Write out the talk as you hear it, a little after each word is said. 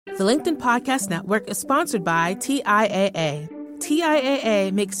The LinkedIn Podcast Network is sponsored by TIAA.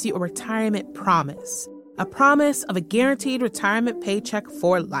 TIAA makes you a retirement promise, a promise of a guaranteed retirement paycheck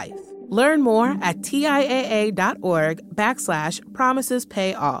for life. Learn more at TIAA.org/promises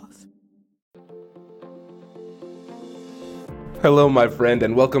pay off. Hello, my friend,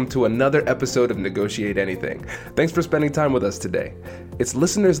 and welcome to another episode of Negotiate Anything. Thanks for spending time with us today. It's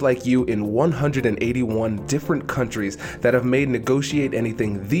listeners like you in 181 different countries that have made Negotiate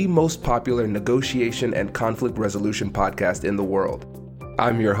Anything the most popular negotiation and conflict resolution podcast in the world.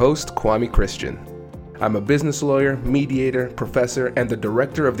 I'm your host, Kwame Christian. I'm a business lawyer, mediator, professor, and the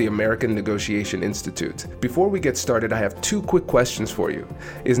director of the American Negotiation Institute. Before we get started, I have two quick questions for you.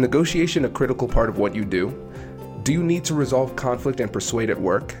 Is negotiation a critical part of what you do? Do you need to resolve conflict and persuade at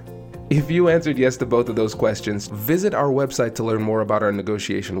work? If you answered yes to both of those questions, visit our website to learn more about our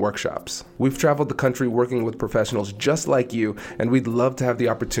negotiation workshops. We've traveled the country working with professionals just like you, and we'd love to have the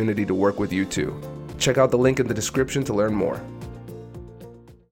opportunity to work with you too. Check out the link in the description to learn more.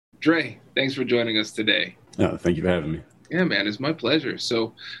 Dre, thanks for joining us today. Thank you for having me. Yeah, man, it's my pleasure.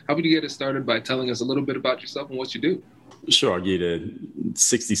 So how about you get us started by telling us a little bit about yourself and what you do? Sure, I'll give you a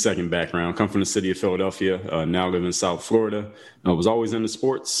 60-second background. I come from the city of Philadelphia, now live in South Florida. I was always into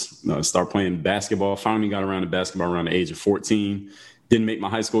sports, started playing basketball, finally got around to basketball around the age of 14. Didn't make my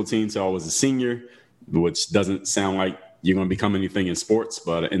high school team until I was a senior, which doesn't sound like you're going to become anything in sports,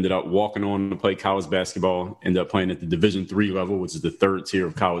 but I ended up walking on to play college basketball, ended up playing at the Division III level, which is the third tier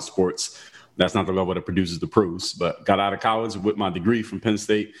of college sports. That's not the level that produces the pros, but got out of college with my degree from Penn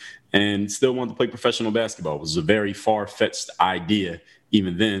State and still wanted to play professional basketball. It was a very far-fetched idea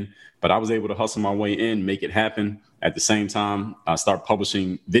even then, but I was able to hustle my way in, make it happen. At the same time, I started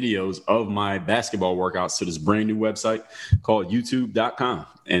publishing videos of my basketball workouts to this brand new website called youtube.com.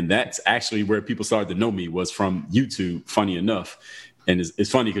 And that's actually where people started to know me, was from YouTube, funny enough. And it's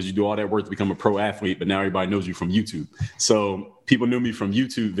funny because you do all that work to become a pro athlete, but now everybody knows you from YouTube. So people knew me from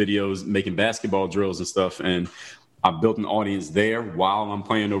YouTube videos, making basketball drills and stuff. And I built an audience there while I'm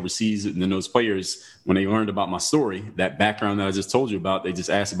playing overseas. And then those players, when they learned about my story, that background that I just told you about, they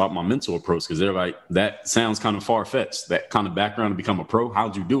just asked about my mental approach because they're like, that sounds kind of far-fetched, that kind of background to become a pro.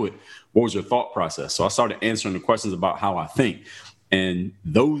 How'd you do it? What was your thought process? So I started answering the questions about how I think. And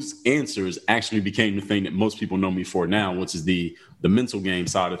those answers actually became the thing that most people know me for now, which is the mental game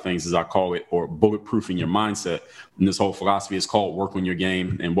side of things, as I call it, or bulletproofing your mindset. And this whole philosophy is called Work on Your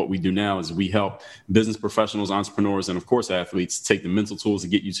Game. And what we do now is we help business professionals, entrepreneurs, and of course, athletes take the mental tools to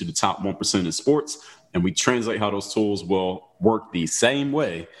get you to the top 1% in sports. And we translate how those tools will work the same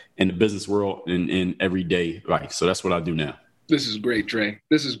way in the business world and in everyday life. So that's what I do now. This is great, Dre.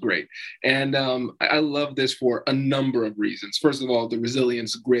 This is great. And I love this for a number of reasons. First of all, the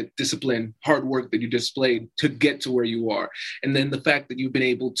resilience, grit, discipline, hard work that you displayed to get to where you are. And then the fact that you've been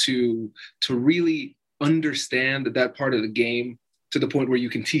able to really understand that part of the game to the point where you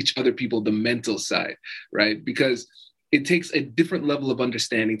can teach other people the mental side, right? Because it takes a different level of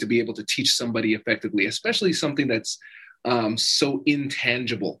understanding to be able to teach somebody effectively, especially something that's so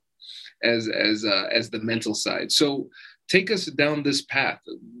intangible as the mental side. So take us down this path,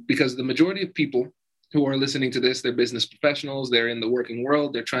 because the majority of people who are listening to this, they're business professionals, they're in the working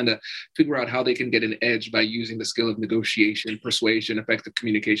world, they're trying to figure out how they can get an edge by using the skill of negotiation, persuasion, effective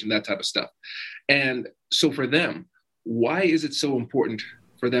communication, that type of stuff. And so for them, why is it so important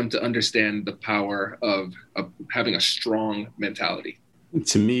for them to understand the power of having a strong mentality?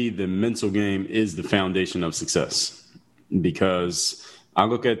 To me, the mental game is the foundation of success, because I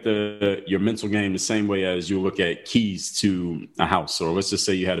look at your mental game the same way as you look at keys to a house. Or let's just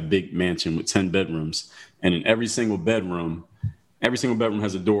say you had a big mansion with 10 bedrooms, and in every single bedroom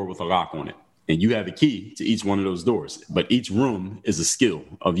has a door with a lock on it. And you have a key to each one of those doors, but each room is a skill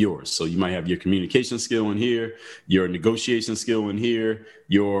of yours. So you might have your communication skill in here, your negotiation skill in here,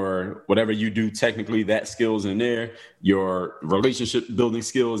 your whatever you do technically, that skill's in there, your relationship building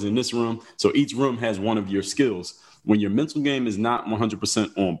skills in this room. So each room has one of your skills. When your mental game is not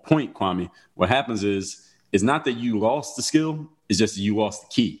 100% on point, Kwame, what happens is, it's not that you lost the skill, it's just that you lost the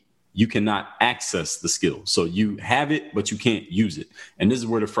key. You cannot access the skill. So you have it, but you can't use it. And this is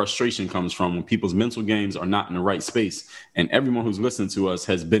where the frustration comes from, when people's mental games are not in the right space. And everyone who's listened to us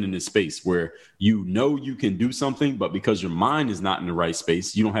has been in this space where you know you can do something, but because your mind is not in the right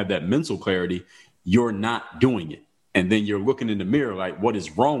space, you don't have that mental clarity, you're not doing it. And then you're looking in the mirror like, what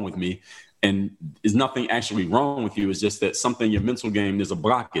is wrong with me? And there's nothing actually wrong with you. It's just that something in your mental game, there's a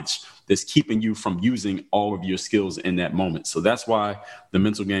blockage that's keeping you from using all of your skills in that moment. So that's why the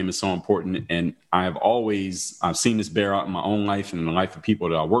mental game is so important. And I've seen this bear out in my own life and in the life of people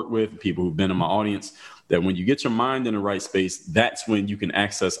that I work with, people who've been in my audience, that when you get your mind in the right space, that's when you can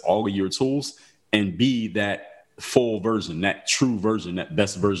access all of your tools and be that full version, that true version, that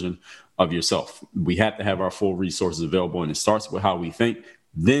best version of yourself. We have to have our full resources available, and it starts with how we think.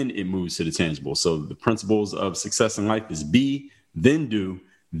 Then it moves to the tangible. So the principles of success in life is be, then do,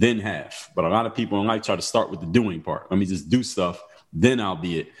 then have. But a lot of people in life try to start with the doing part. Let me just do stuff, then I'll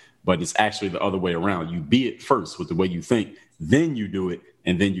be it. But it's actually the other way around. You be it first with the way you think, then you do it,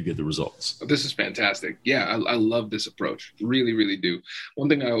 and then you get the results. This is fantastic. Yeah, I love this approach. Really, really do. One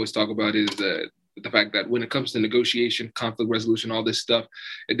thing I always talk about is the fact that when it comes to negotiation, conflict resolution, all this stuff,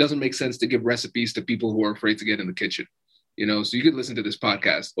 it doesn't make sense to give recipes to people who are afraid to get in the kitchen. So you could listen to this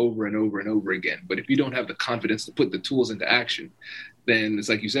podcast over and over and over again. But if you don't have the confidence to put the tools into action, then it's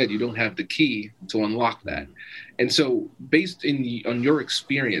like you said, you don't have the key to unlock that. And so based on your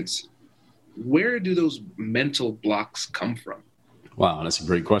experience, where do those mental blocks come from? Wow, that's a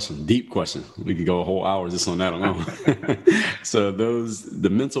great question. Deep question. We could go a whole hour just on that alone. So the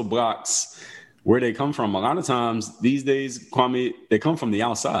mental blocks, where they come from, a lot of times these days, Kwame, they come from the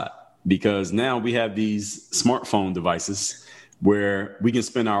outside. Because now we have these smartphone devices where we can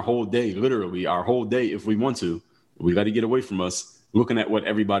spend our whole day, literally our whole day, if we want to. We got to get away from us, looking at what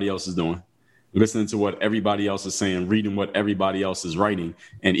everybody else is doing, listening to what everybody else is saying, reading what everybody else is writing.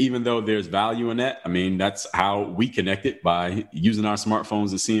 And even though there's value in that, I mean, that's how we connected, by using our smartphones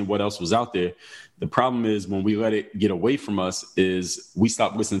and seeing what else was out there. The problem is when we let it get away from us is we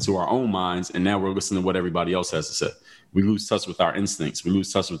stop listening to our own minds, and now we're listening to what everybody else has to say. We lose touch with our instincts. We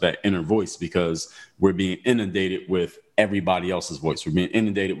lose touch with that inner voice because we're being inundated with everybody else's voice. We're being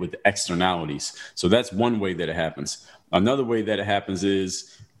inundated with the externalities. So that's one way that it happens. Another way that it happens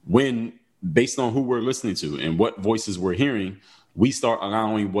is when, based on who we're listening to and what voices we're hearing, we start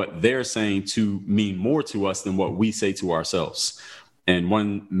allowing what they're saying to mean more to us than what we say to ourselves. And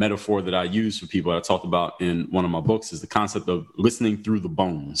one metaphor that I use for people that I talked about in one of my books is the concept of listening through the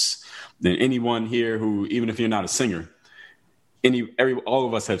bones. Then anyone here who, even if you're not a singer, all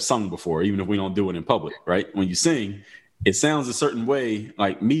of us have sung before, even if we don't do it in public, right? When you sing, it sounds a certain way.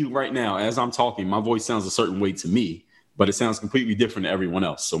 Like me right now, as I'm talking, my voice sounds a certain way to me, but it sounds completely different to everyone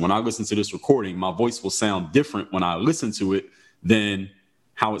else. So when I listen to this recording, my voice will sound different when I listen to it than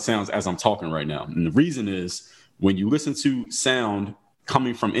how it sounds as I'm talking right now. And the reason is when you listen to sound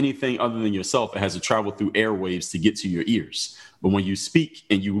coming from anything other than yourself, it has to travel through airwaves to get to your ears. But when you speak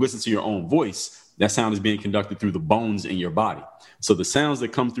and you listen to your own voice, that sound is being conducted through the bones in your body. So the sounds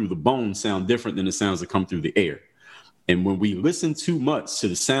that come through the bones sound different than the sounds that come through the air. And when we listen too much to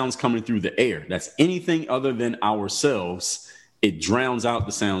the sounds coming through the air, that's anything other than ourselves, it drowns out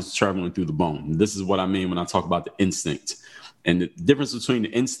the sounds traveling through the bone. And this is what I mean when I talk about the instinct. And the difference between the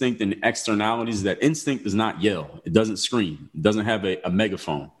instinct and the externalities is that instinct does not yell. It doesn't scream. It doesn't have a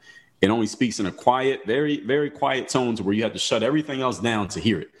megaphone. It only speaks in a quiet, very, very quiet tone to where you have to shut everything else down to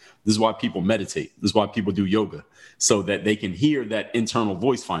hear it. This is why people meditate. This is why people do yoga, so that they can hear that internal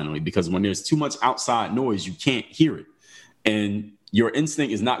voice finally, because when there's too much outside noise, you can't hear it. And your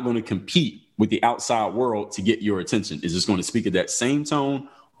instinct is not going to compete with the outside world to get your attention. It's just going to speak at that same tone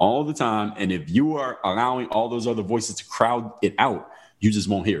all the time. And if you are allowing all those other voices to crowd it out, you just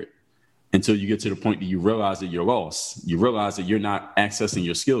won't hear it until you get to the point that you realize that you're lost. You realize that you're not accessing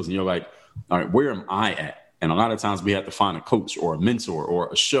your skills, and you're like, all right, where am I at? And a lot of times we have to find a coach or a mentor or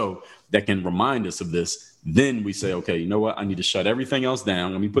a show that can remind us of this. Then we say, okay, you know what? I need to shut everything else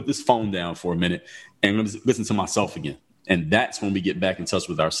down. Let me put this phone down for a minute and let me listen to myself again. And that's when we get back in touch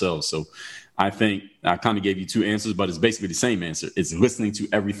with ourselves. So I think I kind of gave you two answers, but it's basically the same answer. It's listening to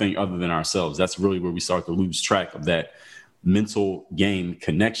everything other than ourselves. That's really where we start to lose track of that mental game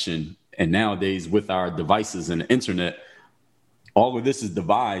connection. And nowadays with our devices and the internet, all of this is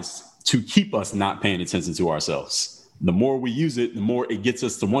devised to keep us not paying attention to ourselves. The more we use it, the more it gets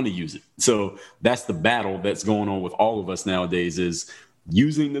us to want to use it. So that's the battle that's going on with all of us nowadays, is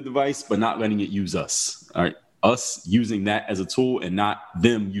using the device, but not letting it use us. All right. Us using that as a tool and not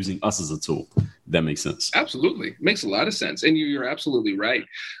them using us as a tool. That makes sense. Absolutely. Makes a lot of sense. And you're absolutely right.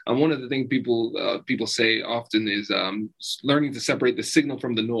 One of the things people say often is learning to separate the signal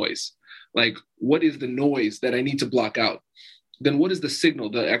from the noise. Like, what is the noise that I need to block out? Then what is the signal,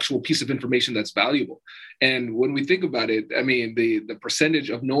 the actual piece of information that's valuable? And when we think about it, I mean, the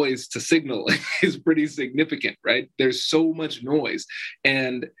percentage of noise to signal is pretty significant, right? There's so much noise.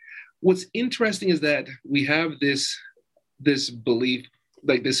 And what's interesting is that we have this belief,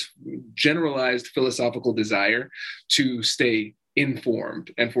 like this generalized philosophical desire to stay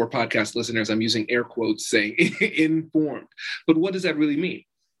informed. And for podcast listeners, I'm using air quotes saying informed. But what does that really mean?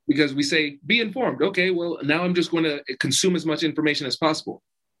 Because we say, be informed. Okay, well, now I'm just going to consume as much information as possible.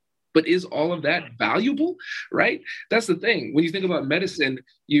 But is all of that valuable, right? That's the thing. When you think about medicine,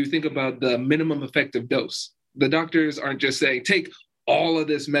 you think about the minimum effective dose. The doctors aren't just saying, take all of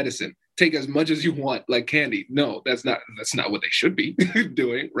this medicine, take as much as you want, like candy. No, that's not what they should be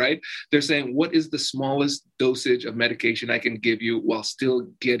doing, right? They're saying, what is the smallest dosage of medication I can give you while still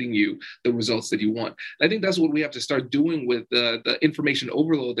getting you the results that you want? I think that's what we have to start doing with the information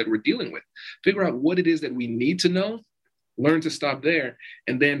overload that we're dealing with. Figure out what it is that we need to know, learn to stop there,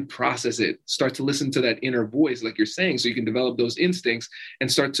 and then process it. Start to listen to that inner voice, like you're saying, so you can develop those instincts and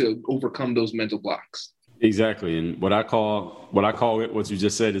start to overcome those mental blocks. Exactly. And what I call it, what you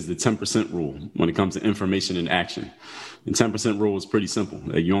just said, is the 10% rule when it comes to information and action. The 10% rule is pretty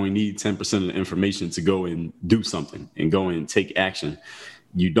simple. You only need 10% of the information to go and do something and go and take action.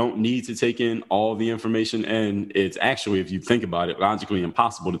 You don't need to take in all the information. And it's actually, if you think about it, logically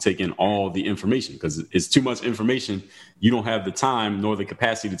impossible to take in all the information because it's too much information. You don't have the time nor the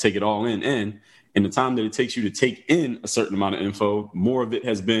capacity to take it all in. And the time that it takes you to take in a certain amount of info, more of it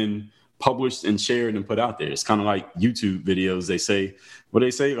has been published and shared and put out there. It's kind of like YouTube videos. They say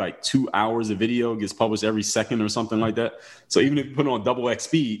like 2 hours of video gets published every second or something like that. So even if you put it on double X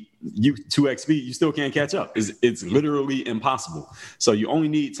speed, 2X speed, you still can't catch up. It's literally impossible. So you only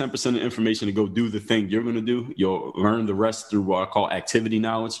need 10% of information to go do the thing you're going to do. You'll learn the rest through what I call activity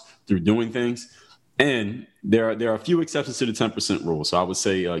knowledge, through doing things. And there are a few exceptions to the 10% rule. So I would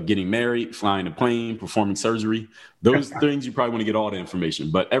say getting married, flying a plane, performing surgery, those things you probably want to get all the information.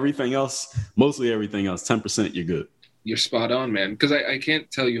 But everything else, mostly everything else, 10%, you're good. You're spot on, man. Because I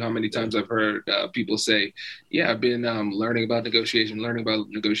can't tell you how many times I've heard people say, yeah, I've been learning about negotiation, learning about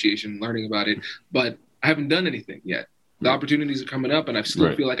it, but I haven't done anything yet. The opportunities are coming up and I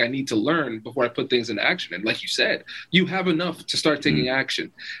still feel like I need to learn before I put things into action. And like you said, you have enough to start taking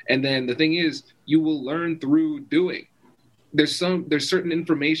action. And then the thing is, you will learn through doing. There's certain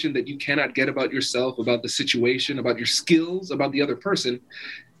information that you cannot get about yourself, about the situation, about your skills, about the other person,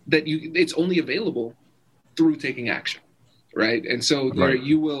 that it's only available through taking action, right? And so there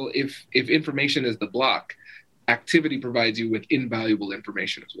you will, if information is the block, activity provides you with invaluable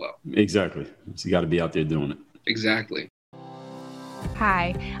information as well. Exactly. So you got to be out there doing it. Exactly.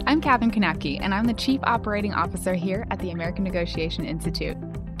 Hi, I'm Katherine Kanapke, and I'm the Chief Operating Officer here at the American Negotiation Institute.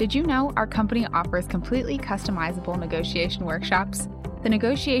 Did you know our company offers completely customizable negotiation workshops? The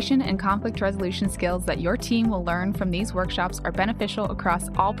negotiation and conflict resolution skills that your team will learn from these workshops are beneficial across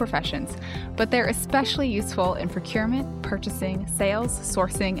all professions, but they're especially useful in procurement, purchasing, sales,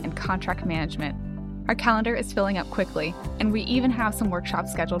 sourcing, and contract management. Our calendar is filling up quickly, and we even have some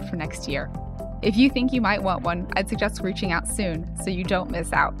workshops scheduled for next year. If you think you might want one, I'd suggest reaching out soon so you don't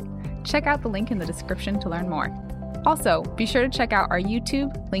miss out. Check out the link in the description to learn more. Also, be sure to check out our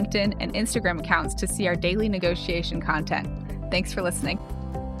YouTube, LinkedIn, and Instagram accounts to see our daily negotiation content. Thanks for listening.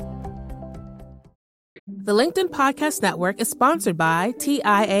 The LinkedIn Podcast Network is sponsored by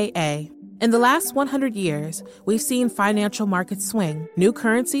TIAA. In the last 100 years, we've seen financial markets swing, new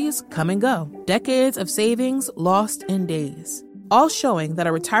currencies come and go, decades of savings lost in days, all showing that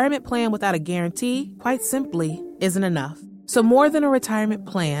a retirement plan without a guarantee, quite simply, isn't enough. So more than a retirement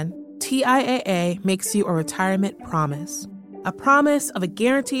plan, TIAA makes you a retirement promise. A promise of a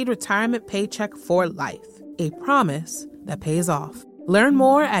guaranteed retirement paycheck for life. A promise that pays off. Learn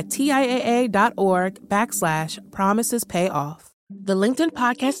more at TIAA.org/promises pay off. The LinkedIn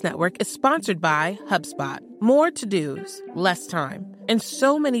Podcast Network is sponsored by HubSpot. More to-dos, less time, and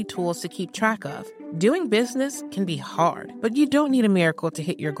so many tools to keep track of. Doing business can be hard, but you don't need a miracle to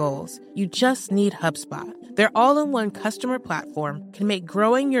hit your goals. You just need HubSpot. Their all-in-one customer platform can make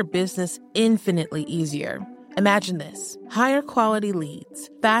growing your business infinitely easier. Imagine this: higher quality leads,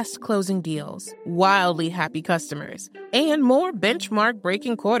 fast closing deals, wildly happy customers, and more benchmark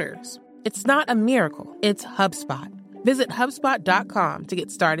breaking quarters. It's not a miracle, it's HubSpot. Visit HubSpot.com to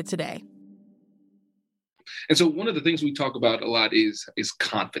get started today. And so one of the things we talk about a lot is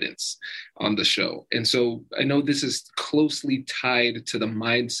confidence on the show. And so I know this is closely tied to the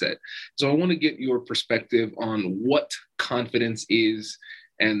mindset. So I want to get your perspective on what confidence is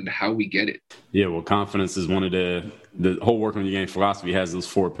and how we get it. Yeah, well, confidence is one of the whole Work on Your Game philosophy has those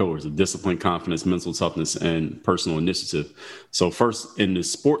 4 pillars of discipline, confidence, mental toughness, and personal initiative. So first, in the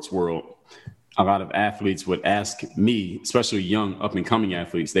sports world, a lot of athletes would ask me, especially young up-and-coming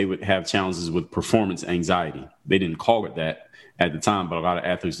athletes, they would have challenges with performance anxiety. They didn't call it that at the time, but a lot of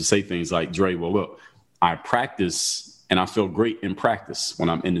athletes would say things like, Dre, well, look, I practice and I feel great in practice when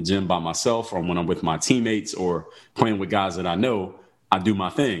I'm in the gym by myself or when I'm with my teammates or playing with guys that I know. I do my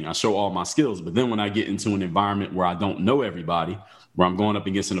thing. I show all my skills. But then when I get into an environment where I don't know everybody, where I'm going up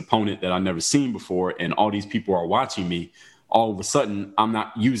against an opponent that I've never seen before, and all these people are watching me, all of a sudden I'm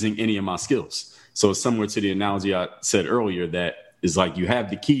not using any of my skills. So it's similar to the analogy I said earlier that is like you have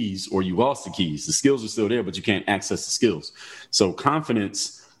the keys or you lost the keys. The skills are still there, but you can't access the skills. So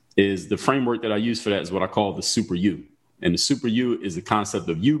confidence is the framework that I use for that is what I call the super you. And the super you is the concept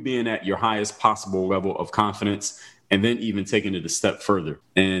of you being at your highest possible level of confidence and then even taking it a step further.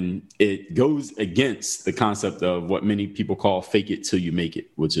 And it goes against the concept of what many people call fake it till you make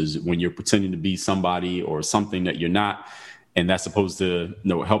it, which is when you're pretending to be somebody or something that you're not. And that's supposed to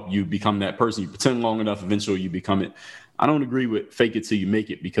help you become that person. You pretend long enough, eventually you become it. I don't agree with fake it till you make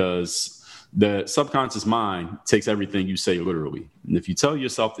it because the subconscious mind takes everything you say literally. And if you tell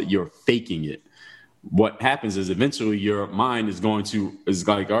yourself that you're faking it, what happens is eventually your mind is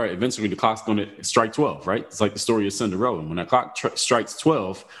like, all right, eventually the clock's going to strike 12, right? It's like the story of Cinderella. When that clock strikes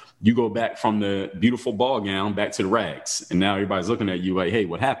 12, you go back from the beautiful ball gown back to the rags. And now everybody's looking at you like, hey,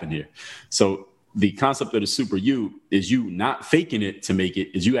 what happened here? So the concept of the super you is you not faking it to make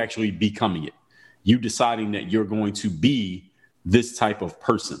it, is you actually becoming it. You deciding that you're going to be this type of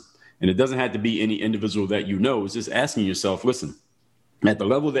person. And it doesn't have to be any individual that you know. It's just asking yourself, listen, at the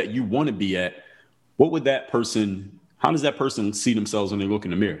level that you want to be at, how does that person see themselves when they look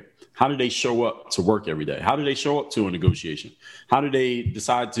in the mirror? How do they show up to work every day? How do they show up to a negotiation? How do they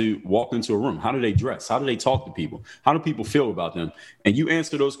decide to walk into a room? How do they dress? How do they talk to people? How do people feel about them? And you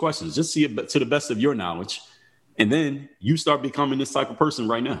answer those questions, just see it to the best of your knowledge. And then you start becoming this type of person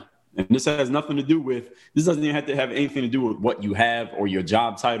right now. And this has nothing to do with, this doesn't even have to have anything to do with what you have or your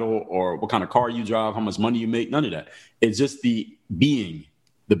job title or what kind of car you drive, how much money you make, none of that. It's just the beings.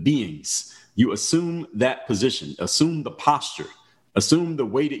 You assume that position, assume the posture, assume the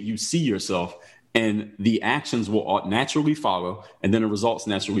way that you see yourself, and the actions will naturally follow, and then the results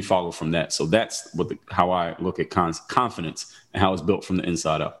naturally follow from that. So that's how I look at confidence and how it's built from the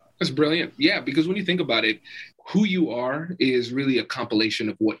inside up. That's brilliant. Yeah, because when you think about it, who you are is really a compilation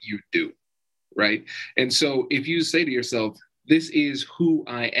of what you do, right? And so if you say to yourself, this is who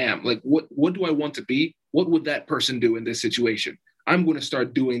I am, like what do I want to be? What would that person do in this situation? I'm going to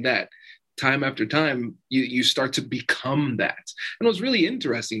start doing that. Time after time, you start to become that. And what's really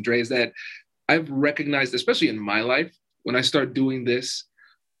interesting, Dre, is that I've recognized, especially in my life, when I start doing this,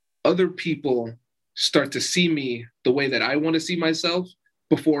 other people start to see me the way that I want to see myself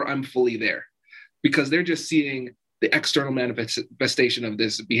before I'm fully there, because they're just seeing the external manifestation of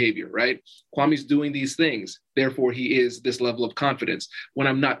this behavior, right? Kwame's doing these things, therefore he is this level of confidence. When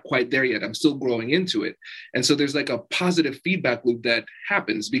I'm not quite there yet, I'm still growing into it. And so there's like a positive feedback loop that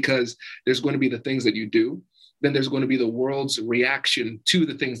happens, because there's going to be the things that you do, then there's going to be the world's reaction to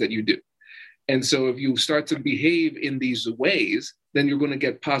the things that you do. And so if you start to behave in these ways, then you're going to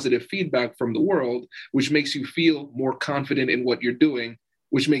get positive feedback from the world, which makes you feel more confident in what you're doing,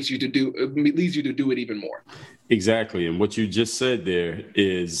 which leads you to do it even more. Exactly. And what you just said there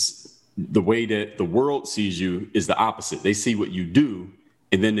is the way that the world sees you is the opposite. They see what you do,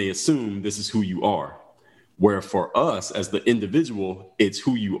 and then they assume this is who you are. Where for us as the individual, it's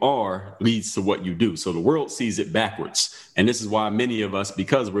who you are leads to what you do. So the world sees it backwards. And this is why many of us,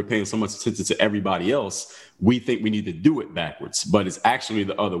 because we're paying so much attention to everybody else, we think we need to do it backwards. But it's actually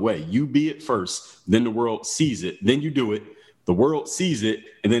the other way. You be it first, then the world sees it, then you do it. The world sees it,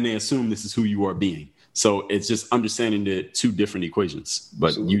 and then they assume this is who you are being. So it's just understanding the two different equations. But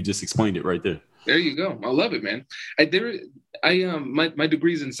Absolutely. You just explained it right there. There you go. I love it, man. My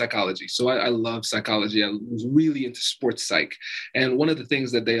degree's in psychology, so I love psychology. I was really into sports psych, and one of the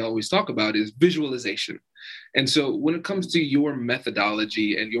things that they always talk about is visualization. And so when it comes to your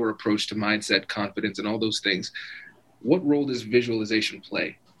methodology and your approach to mindset, confidence, and all those things, what role does visualization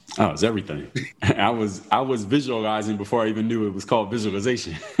play? Oh, it's everything. I was visualizing before I even knew it was called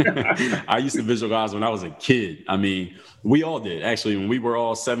visualization. I used to visualize when I was a kid. I mean, we all did. Actually, when we were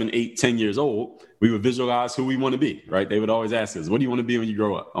all 7, 8, 10 years old, we would visualize who we want to be, right? They would always ask us, what do you want to be when you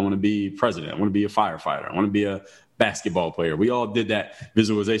grow up? I want to be president. I want to be a firefighter. I want to be a basketball player. We all did that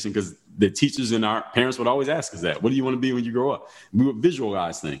visualization because the teachers and our parents would always ask us that. What do you want to be when you grow up? We would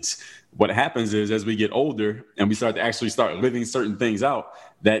visualize things. What happens is as we get older and we start living certain things out,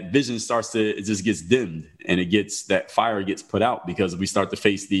 that vision it just gets dimmed, and that fire gets put out because we start to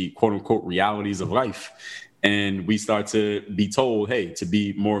face the quote unquote realities of life. And we start to be told, hey, to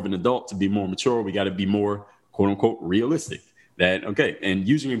be more of an adult, to be more mature, we got to be more quote unquote realistic. And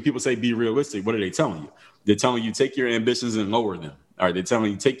usually when people say be realistic, what are they telling you? They're telling you take your ambitions and lower them. All right, they're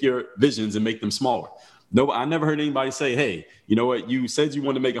telling you take your visions and make them smaller. No, I never heard anybody say, hey, you know what? You said you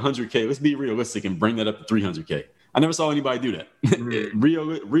want to make 100K. Let's be realistic and bring that up to 300K. I never saw anybody do that.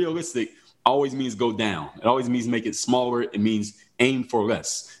 Realistic always means go down. It always means make it smaller. It means aim for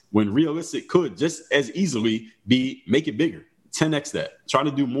less. When realistic could just as easily be make it bigger. 10x that. Try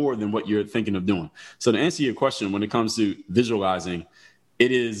to do more than what you're thinking of doing. So to answer your question, when it comes to visualizing,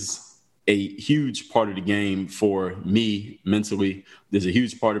 it is a huge part of the game for me mentally. There's a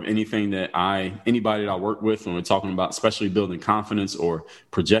huge part of anything that anybody that I work with when we're talking about, especially building confidence or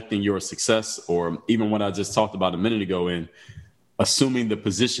projecting your success, or even what I just talked about a minute ago in assuming the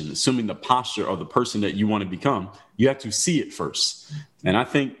position, assuming the posture of the person that you want to become, you have to see it first. And I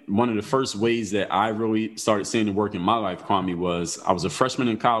think one of the first ways that I really started seeing it work in my life, Kwame, was I was a freshman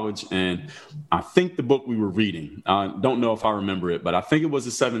in college, and I think the book we were reading, I don't know if I remember it, but I think it was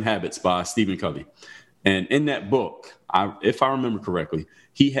The 7 Habits by Stephen Covey. And in that book, if I remember correctly,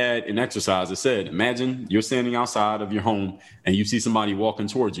 he had an exercise that said, imagine you're standing outside of your home and you see somebody walking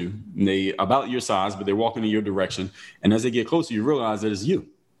towards you. And they about your size, but they're walking in your direction. And as they get closer, you realize that it's you.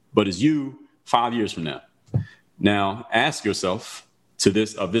 But it's you 5 years from now. Now, ask yourself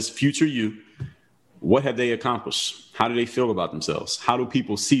of this future you, what have they accomplished? How do they feel about themselves? How do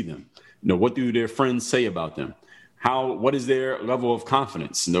people see them? What do their friends say about them? What is their level of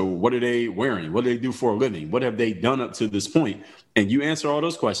confidence? What are they wearing? What do they do for a living? What have they done up to this point? And you answer all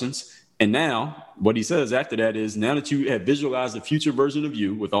those questions. And now what he says after that is, now that you have visualized the future version of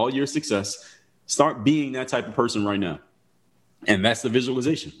you with all your success, start being that type of person right now. And that's the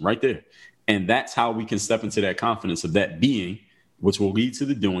visualization right there. And that's how we can step into that confidence of that being, which will lead to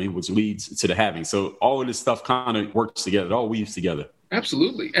the doing, which leads to the having. So all of this stuff kind of works together. It all weaves together.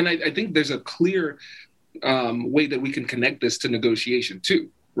 Absolutely. And I think there's a clear way that we can connect this to negotiation too,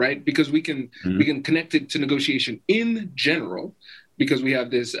 right? Because we can connect it to negotiation in general, because we have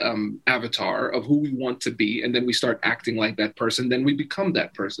this avatar of who we want to be, and then we start acting like that person, then we become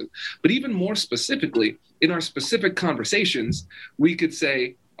that person. But even more specifically, in our specific conversations, we could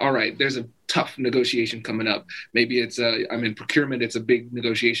say, all right, there's a tough negotiation coming up. Maybe it's I'm in procurement. It's a big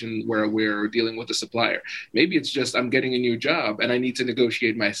negotiation where we're dealing with a supplier. Maybe it's just I'm getting a new job and I need to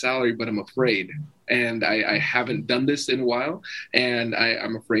negotiate my salary, but I'm afraid. And I haven't done this in a while, and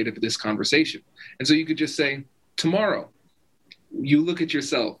I'm afraid of this conversation. And so you could just say, tomorrow, you look at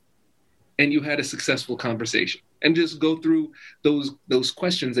yourself and you had a successful conversation, and just go through those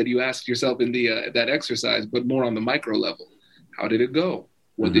questions that you asked yourself in that exercise, but more on the micro level. How did it go?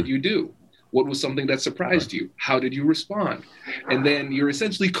 What did you do? What was something that surprised you? How did you respond? And then you're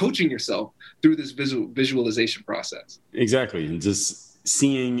essentially coaching yourself through this visualization process. Exactly. And just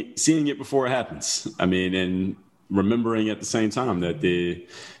seeing it before it happens. I mean, and remembering at the same time that the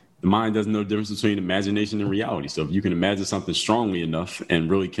mind doesn't know the difference between imagination and reality. So if you can imagine something strongly enough and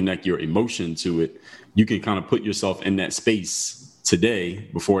really connect your emotion to it, you can kind of put yourself in that space today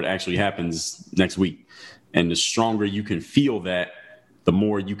before it actually happens next week. And the stronger you can feel that, the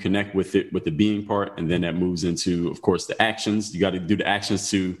more you connect with it, with the being part. And then that moves into, of course, the actions. You got to do the actions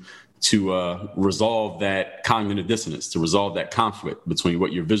to resolve that cognitive dissonance, to resolve that conflict between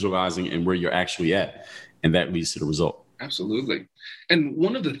what you're visualizing and where you're actually at. And that leads to the result. Absolutely. And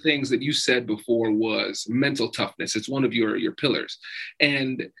one of the things that you said before was mental toughness. It's one of your pillars.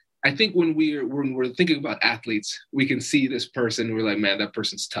 And I think when we're thinking about athletes, we can see this person and we're like, man, that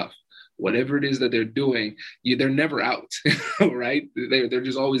person's tough. Whatever it is that they're doing, they're never out, right? They're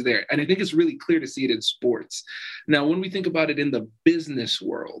just always there. And I think it's really clear to see it in sports. Now, when we think about it in the business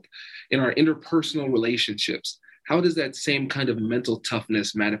world, in our interpersonal relationships, how does that same kind of mental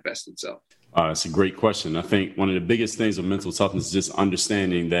toughness manifest itself? It's a great question. I think one of the biggest things with mental toughness is just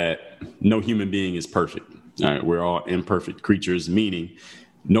understanding that no human being is perfect. All right, we're all imperfect creatures, meaning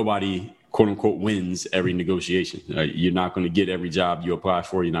nobody quote unquote wins every negotiation. You're not going to get every job you apply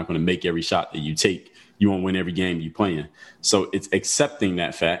for. You're not going to make every shot that you take. You won't win every game you play in. So it's accepting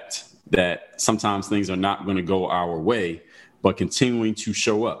that fact that sometimes things are not going to go our way, but continuing to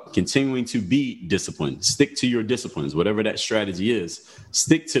show up, continuing to be disciplined, stick to your disciplines, whatever that strategy is,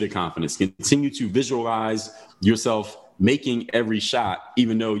 stick to the confidence, continue to visualize yourself making every shot,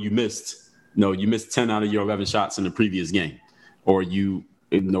 even though you missed 10 out of your 11 shots in the previous game, or you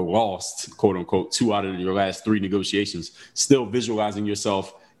lost, quote unquote, 2 out of your last 3 negotiations, still visualizing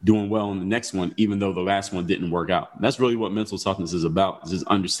yourself doing well in the next one, even though the last one didn't work out. That's really what mental toughness is about, is just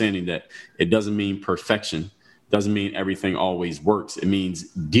understanding that it doesn't mean perfection, doesn't mean everything always works. It means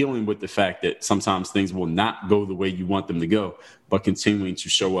dealing with the fact that sometimes things will not go the way you want them to go, but continuing to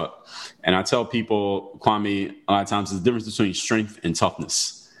show up. And I tell people, Kwame, a lot of times there's a difference between strength and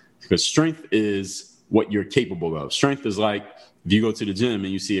toughness, because strength is what you're capable of. Strength is like If you go to the gym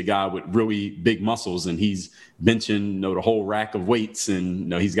and you see a guy with really big muscles and he's benching, the whole rack of weights,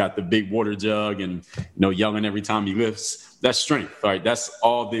 and he's got the big water jug and yelling every time he lifts, that's strength, right? That's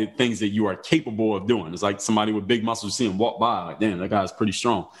all the things that you are capable of doing. It's like somebody with big muscles, you see him walk by, like, damn, that guy's pretty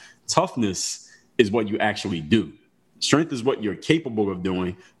strong. Toughness is what you actually do. Strength is what you're capable of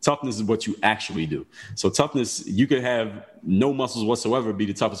doing. Toughness is what you actually do. So toughness, you could have no muscles whatsoever, be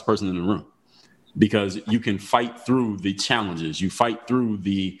the toughest person in the room, because you can fight through the challenges. You fight through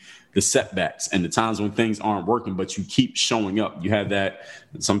the setbacks and the times when things aren't working, but you keep showing up. You have that,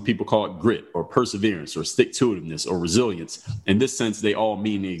 some people call it grit or perseverance or stick-to-itiveness or resilience. In this sense, they all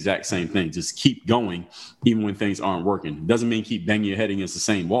mean the exact same thing. Just keep going even when things aren't working. It doesn't mean keep banging your head against the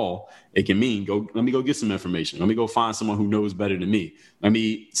same wall. It can mean let me go get some information. Let me go find someone who knows better than me. Let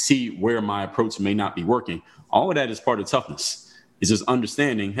me see where my approach may not be working. All of that is part of toughness. It's just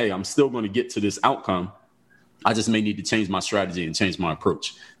understanding, hey, I'm still going to get to this outcome. I just may need to change my strategy and change my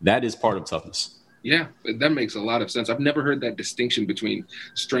approach. That is part of toughness. Yeah, that makes a lot of sense. I've never heard that distinction between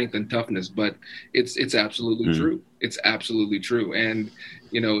strength and toughness, but it's absolutely true. It's absolutely true. And,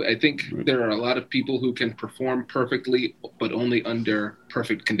 I think there are a lot of people who can perform perfectly, but only under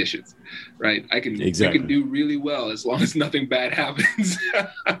perfect conditions, right? I can do really well as long as nothing bad happens.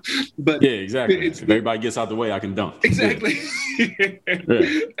 But yeah, exactly. If everybody gets out the way, I can dunk. Exactly.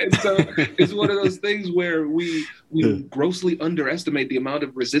 And so it's one of those things where we grossly underestimate the amount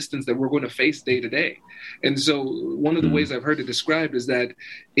of resistance that we're going to face day to day. And so one of the ways I've heard it described is that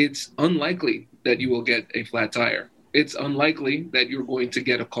it's unlikely that you will get a flat tire. It's unlikely that you're going to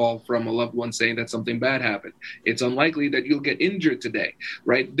get a call from a loved one saying that something bad happened. It's unlikely that you'll get injured today,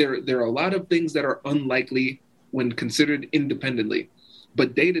 right? There are a lot of things that are unlikely when considered independently.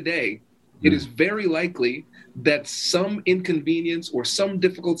 But day to day, it is very likely that some inconvenience or some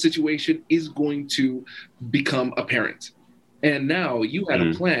difficult situation is going to become apparent. And now you had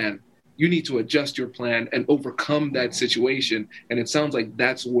a plan. You need to adjust your plan and overcome that situation. And it sounds like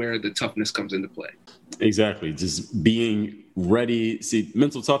that's where the toughness comes into play. Exactly. Just being ready. See,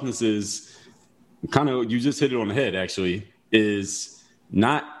 mental toughness is kind of, you just hit it on the head, actually, is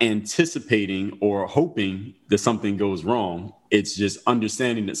not anticipating or hoping that something goes wrong. It's just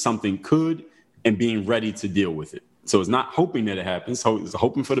understanding that something could and being ready to deal with it. So it's not hoping that it happens. It's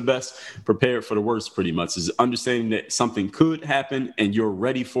hoping for the best, prepared for the worst, pretty much. It's understanding that something could happen and you're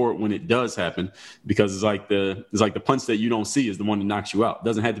ready for it when it does happen, because it's like the punch that you don't see is the one that knocks you out. It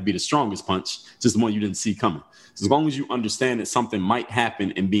doesn't have to be the strongest punch, it's just the one you didn't see coming. So as long as you understand that something might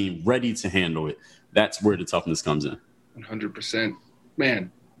happen and being ready to handle it, that's where the toughness comes in. 100%.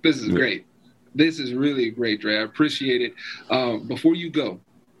 Man, this is great. This is really great, Dre. I appreciate it. Before you go,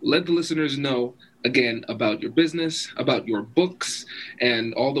 let the listeners know again about your business, about your books,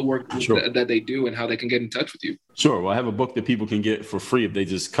 and all the work that they do and how they can get in touch with you. Sure. Well, I have a book that people can get for free if they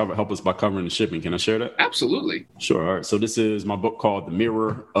just help us by covering the shipping. Can I share that? Absolutely. Sure. All right. So this is my book called The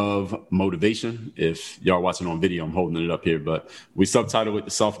Mirror of Motivation. If y'all are watching on video, I'm holding it up here, but we subtitle it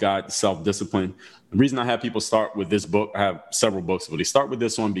The Self-Guide to Self-Discipline. The reason I have people start with this book, I have several books, but they start with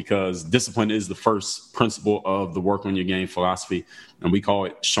this one because discipline is the first principle of the work on your game philosophy. And we call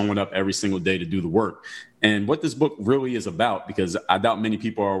it showing up every single day to do the work. And what this book really is about, because I doubt many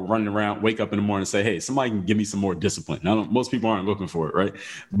people are running around, wake up in the morning and say, hey, somebody can give me some more discipline. Most people aren't looking for it, right?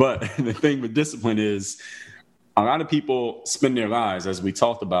 But the thing with discipline is a lot of people spend their lives, as we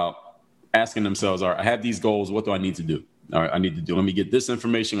talked about, asking themselves, all right, I have these goals. What do I need to do? All right, I need to do, let me get this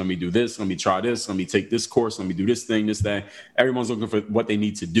information. Let me do this. Let me try this. Let me take this course. Let me do this thing, this, that. Everyone's looking for what they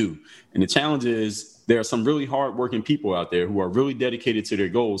need to do. And the challenge is there are some really hardworking people out there who are really dedicated to their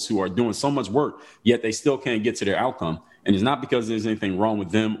goals, who are doing so much work, yet they still can't get to their outcome. And it's not because there's anything wrong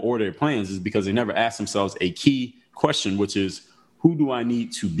with them or their plans. It's because they never ask themselves a key question, which is, who do I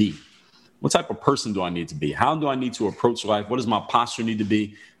need to be? What type of person do I need to be? How do I need to approach life? What does my posture need to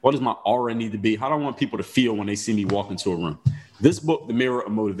be? What does my aura need to be? How do I want people to feel when they see me walk into a room? This book, The Mirror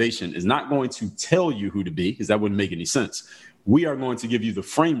of Motivation, is not going to tell you who to be, because that wouldn't make any sense. We are going to give you the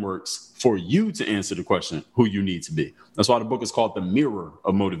frameworks for you to answer the question, who you need to be. That's why the book is called The Mirror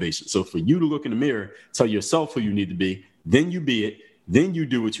of Motivation. So for you to look in the mirror, tell yourself who you need to be, then you be it. Then you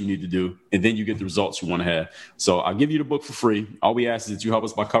do what you need to do, and then you get the results you want to have. So I'll give you the book for free. All we ask is that you help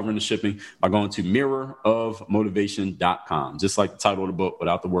us by covering the shipping by going to mirrorofmotivation.com, just like the title of the book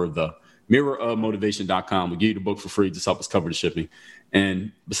without the word the. Mirrorofmotivation.com. We'll give you the book for free. Just help us cover the shipping.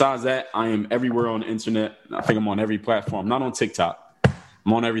 And besides that, I am everywhere on the internet. I think I'm on every platform, not on TikTok.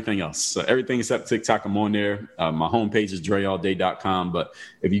 I'm on everything else. So everything except TikTok, I'm on there. My homepage is dreallday.com. But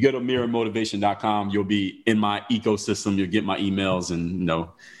if you go to mirrormotivation.com, you'll be in my ecosystem. You'll get my emails and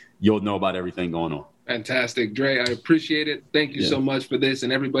you'll know about everything going on. Fantastic. Dre, I appreciate it. Thank you so much for this.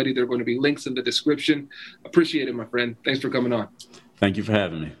 And everybody, there are going to be links in the description. Appreciate it, my friend. Thanks for coming on. Thank you for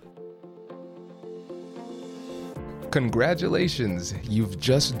having me. Congratulations! You've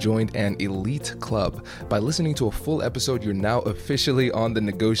just joined an elite club. By listening to a full episode, you're now officially on the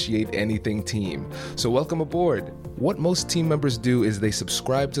Negotiate Anything team. So welcome aboard. What most team members do is they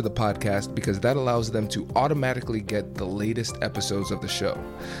subscribe to the podcast because that allows them to automatically get the latest episodes of the show.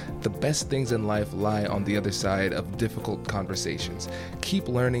 The best things in life lie on the other side of difficult conversations. Keep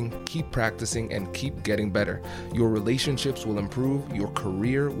learning, keep practicing, and keep getting better. Your relationships will improve, your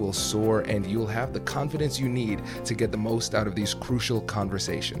career will soar, and you'll have the confidence you need to get the most out of these crucial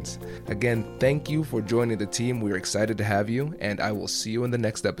conversations. Again, thank you for joining the team. We're excited to have you, and I will see you in the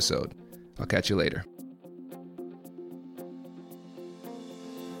next episode. I'll catch you later.